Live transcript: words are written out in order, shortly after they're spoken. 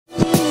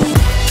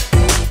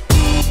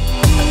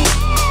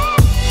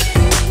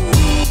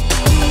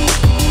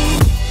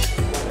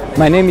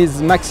My name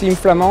is Maxime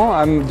Flamand.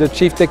 I'm the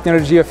Chief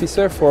Technology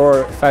Officer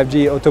for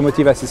 5G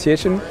Automotive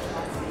Association.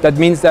 That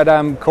means that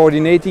I'm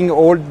coordinating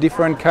all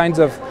different kinds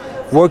of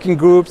working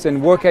groups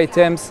and work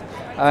items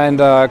and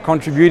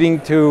contributing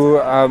to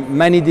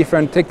many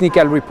different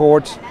technical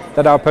reports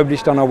that are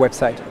published on our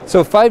website.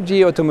 So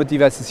 5G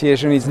Automotive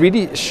Association is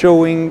really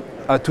showing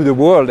to the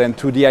world and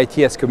to the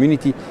ITS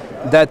community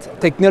that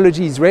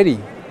technology is ready.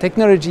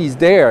 Technology is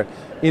there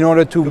in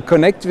order to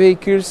connect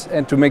vehicles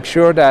and to make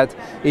sure that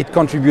it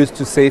contributes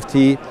to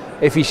safety,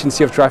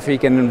 efficiency of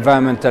traffic and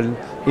environmental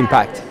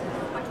impact.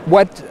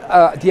 What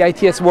the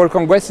ITS World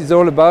Congress is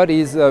all about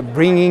is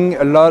bringing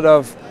a lot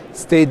of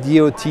state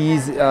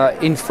DOTs,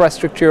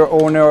 infrastructure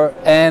owner,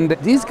 and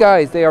these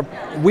guys, they are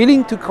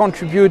willing to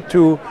contribute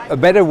to a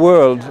better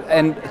world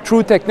and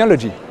through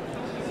technology.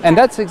 And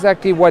that's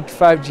exactly what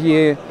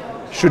 5G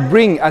should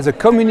bring. As a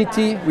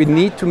community, we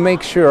need to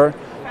make sure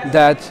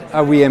that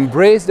we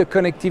embrace the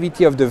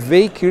connectivity of the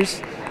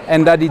vehicles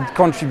and that it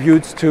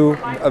contributes to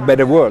a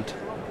better world.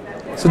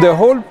 So the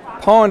whole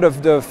point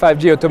of the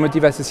 5G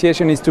Automotive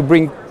Association is to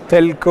bring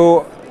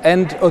telco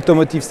and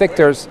automotive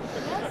sectors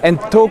and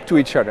talk to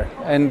each other.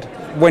 And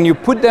when you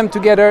put them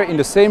together in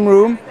the same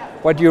room,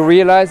 what you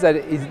realize that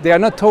is they are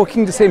not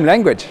talking the same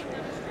language.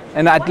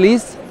 And at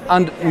least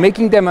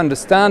making them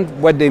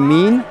understand what they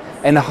mean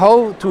and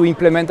how to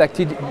implement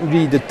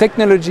actively the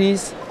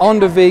technologies on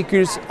the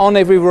vehicles, on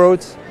every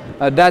road,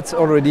 that's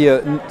already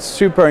a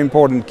super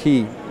important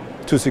key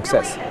to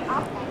success.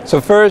 So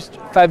first,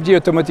 5G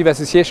Automotive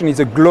Association is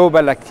a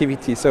global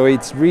activity, so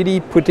it's really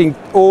putting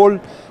all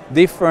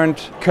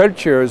different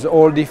cultures,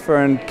 all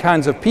different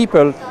kinds of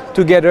people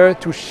together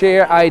to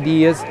share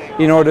ideas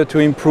in order to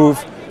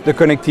improve the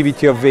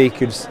connectivity of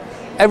vehicles.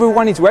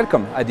 Everyone is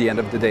welcome at the end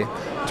of the day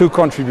to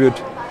contribute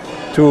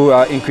to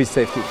increased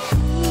safety.